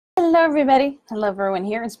Hello, everybody. Hello, everyone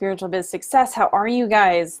here in Spiritual Biz Success. How are you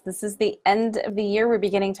guys? This is the end of the year. We're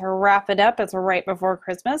beginning to wrap it up. It's right before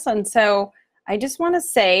Christmas. And so I just want to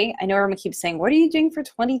say, I know everyone keeps saying, what are you doing for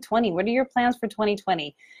 2020? What are your plans for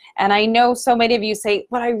 2020? And I know so many of you say,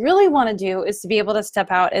 what I really want to do is to be able to step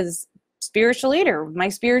out as spiritual leader, my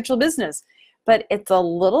spiritual business. But it's a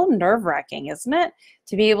little nerve-wracking, isn't it?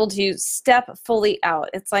 To be able to step fully out.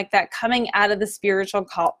 It's like that coming out of the spiritual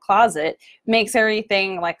closet makes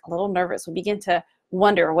everything like a little nervous. We begin to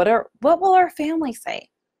wonder, what will our family say?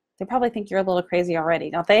 They probably think you're a little crazy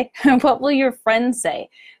already, don't they? What will your friends say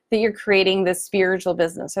that you're creating this spiritual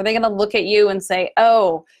business? Are they going to look at you and say,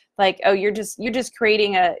 oh, you're just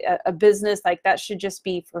creating a business, like that should just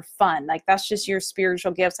be for fun, like that's just your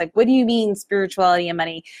spiritual gifts, like what do you mean spirituality and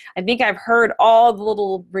money? I think I've heard all the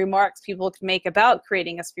little remarks people can make about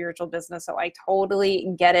creating a spiritual business, so I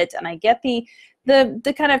totally get it, and I get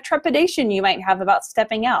the kind of trepidation you might have about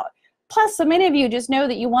stepping out. Plus, so many of you just know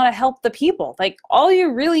that you want to help the people. Like all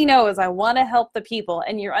you really know is I want to help the people,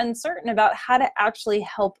 and you're uncertain about how to actually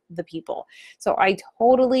help the people. So I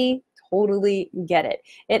totally get it.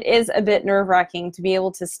 It is a bit nerve-wracking to be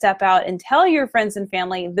able to step out and tell your friends and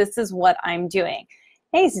family, this is what I'm doing.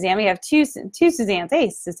 Hey, Suzanne, we have two Suzannes. Hey,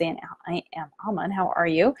 Suzanne, I am Alman. How are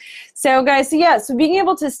you? So guys, so being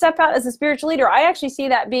able to step out as a spiritual leader, I actually see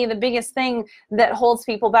that being the biggest thing that holds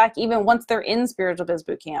people back even once they're in Spiritual Biz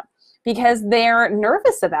Bootcamp, because they're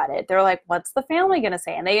nervous about it. They're like, what's the family going to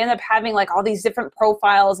say? And they end up having like all these different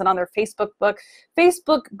profiles, and on their Facebook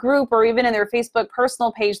group, or even in their Facebook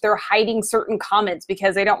personal page, they're hiding certain comments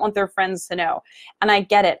because they don't want their friends to know. And I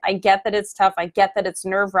get it. I get that it's tough. I get that it's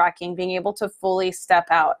nerve-wracking being able to fully step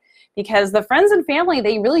out, because the friends and family,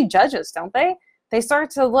 they really judge us, don't they? They start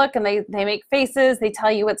to look and they make faces. They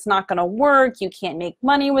tell you it's not going to work. You can't make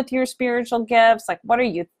money with your spiritual gifts. Like, what are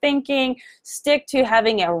you thinking? Stick to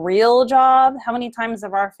having a real job. How many times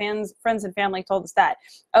have our friends and family told us that?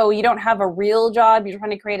 Oh, you don't have a real job. You're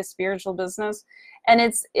trying to create a spiritual business. And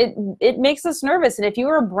it makes us nervous. And if you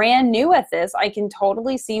are brand new at this, I can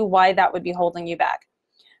totally see why that would be holding you back.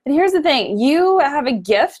 But here's the thing. You have a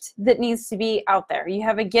gift that needs to be out there. You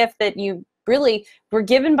have a gift that you really were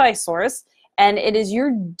given by Source. And it is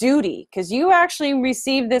your duty, because you actually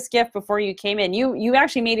received this gift before you came in. You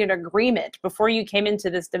actually made an agreement before you came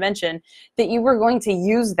into this dimension that you were going to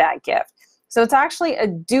use that gift. So it's actually a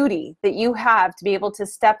duty that you have to be able to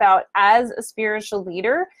step out as a spiritual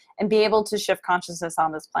leader and be able to shift consciousness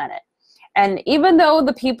on this planet. And even though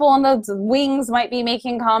the people on the wings might be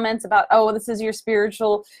making comments about, oh, this is your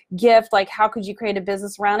spiritual gift, like how could you create a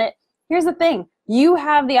business around it? Here's the thing. You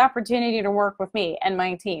have the opportunity to work with me and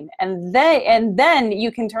my team. And then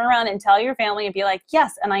you can turn around and tell your family and be like,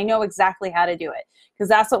 yes, and I know exactly how to do it. Because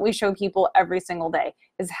that's what we show people every single day,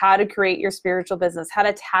 is how to create your spiritual business, how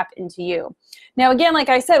to tap into you. Now, again, like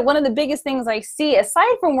I said, one of the biggest things I see,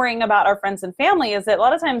 aside from worrying about our friends and family, is that a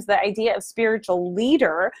lot of times the idea of spiritual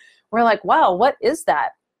leader, we're like, wow, what is that?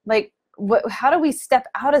 Like, how do we step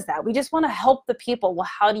out as that? We just want to help the people. Well,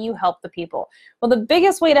 how do you help the people? Well, the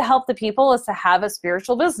biggest way to help the people is to have a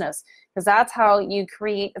spiritual business, because that's how you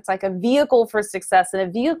create, it's like a vehicle for success and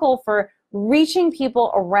a vehicle for reaching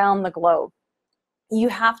people around the globe. You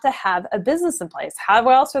have to have a business in place. How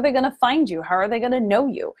else are they going to find you? How are they going to know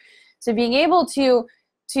you? So being able to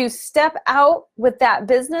step out with that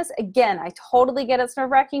business, again, I totally get it's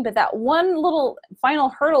nerve-wracking, but that one little final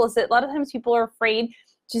hurdle is that a lot of times people are afraid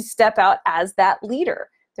to step out as that leader.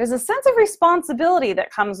 There's a sense of responsibility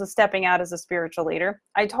that comes with stepping out as a spiritual leader.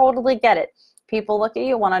 I totally get it. People look at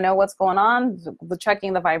you, want to know what's going on,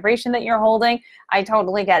 checking the vibration that you're holding. I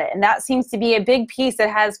totally get it. And that seems to be a big piece that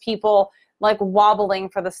has people like wobbling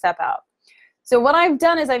for the step out. So what I've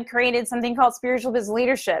done is I've created something called Spiritual Biz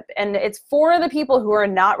Leadership. And it's for the people who are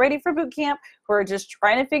not ready for boot camp, who are just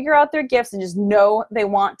trying to figure out their gifts and just know they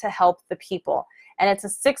want to help the people. And it's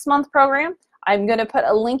a 6-month program. I'm going to put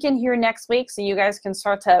a link in here next week so you guys can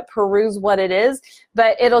start to peruse what it is,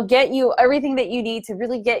 but it'll get you everything that you need to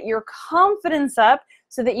really get your confidence up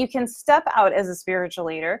so that you can step out as a spiritual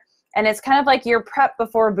leader. And it's kind of like your prep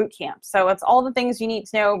before boot camp. So it's all the things you need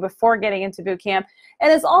to know before getting into boot camp.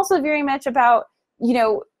 And it's also very much about,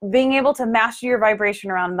 being able to master your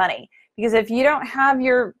vibration around money. Because if you don't have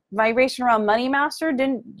your vibration around money mastered,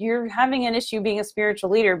 then you're having an issue being a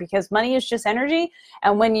spiritual leader, because money is just energy.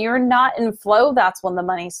 And when you're not in flow, that's when the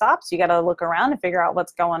money stops. You got to look around and figure out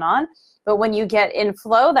what's going on. But when you get in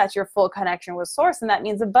flow, that's your full connection with Source. And that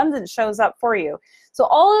means abundance shows up for you. So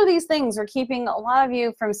all of these things are keeping a lot of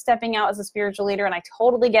you from stepping out as a spiritual leader. And I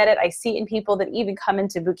totally get it. I see it in people that even come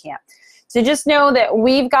into boot camp. So just know that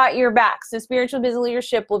we've got your back. So Spiritual Biz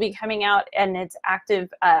Leadership will be coming out, and it's active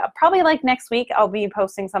probably like next week. I'll be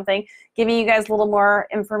posting something, giving you guys a little more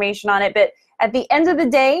information on it. But at the end of the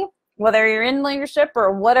day, whether you're in leadership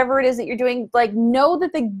or whatever it is that you're doing, like, know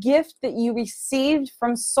that the gift that you received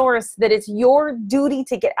from Source, that it's your duty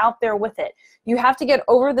to get out there with it. You have to get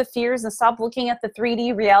over the fears and stop looking at the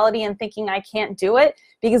 3D reality and thinking, I can't do it,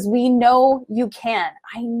 because we know you can.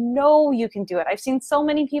 I know you can do it. I've seen so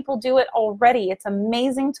many people do it already. It's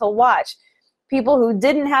amazing to watch. People who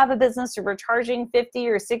didn't have a business, who were charging $50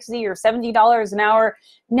 or $60 or $70 an hour,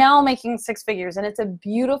 now making six figures. And it's a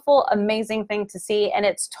beautiful, amazing thing to see, and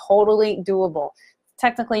it's totally doable.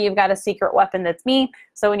 Technically, you've got a secret weapon that's me.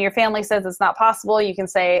 So when your family says it's not possible, you can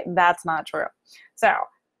say that's not true. So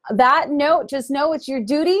that note, just know it's your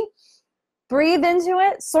duty. Breathe into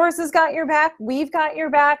it. Source has got your back. We've got your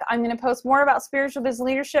back. I'm going to post more about Spiritual Biz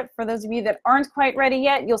Leadership. For those of you that aren't quite ready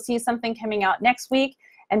yet, you'll see something coming out next week.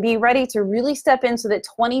 And be ready to really step into that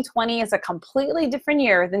 2020 is a completely different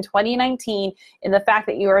year than 2019, in the fact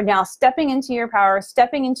that you are now stepping into your power,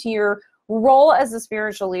 stepping into your role as a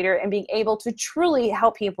spiritual leader, and being able to truly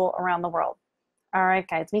help people around the world. All right,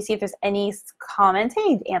 guys, let me see if there's any comments.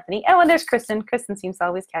 Hey, Anthony. Oh, and there's Kristen. Kristen seems to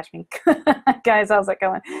always catch me. Guys, how's it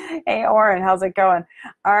going? Hey, Oren, how's it going?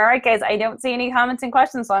 All right, guys, I don't see any comments and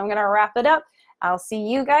questions, so I'm going to wrap it up. I'll see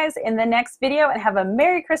you guys in the next video, and have a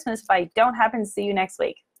Merry Christmas if I don't happen to see you next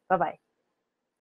week. Bye-bye.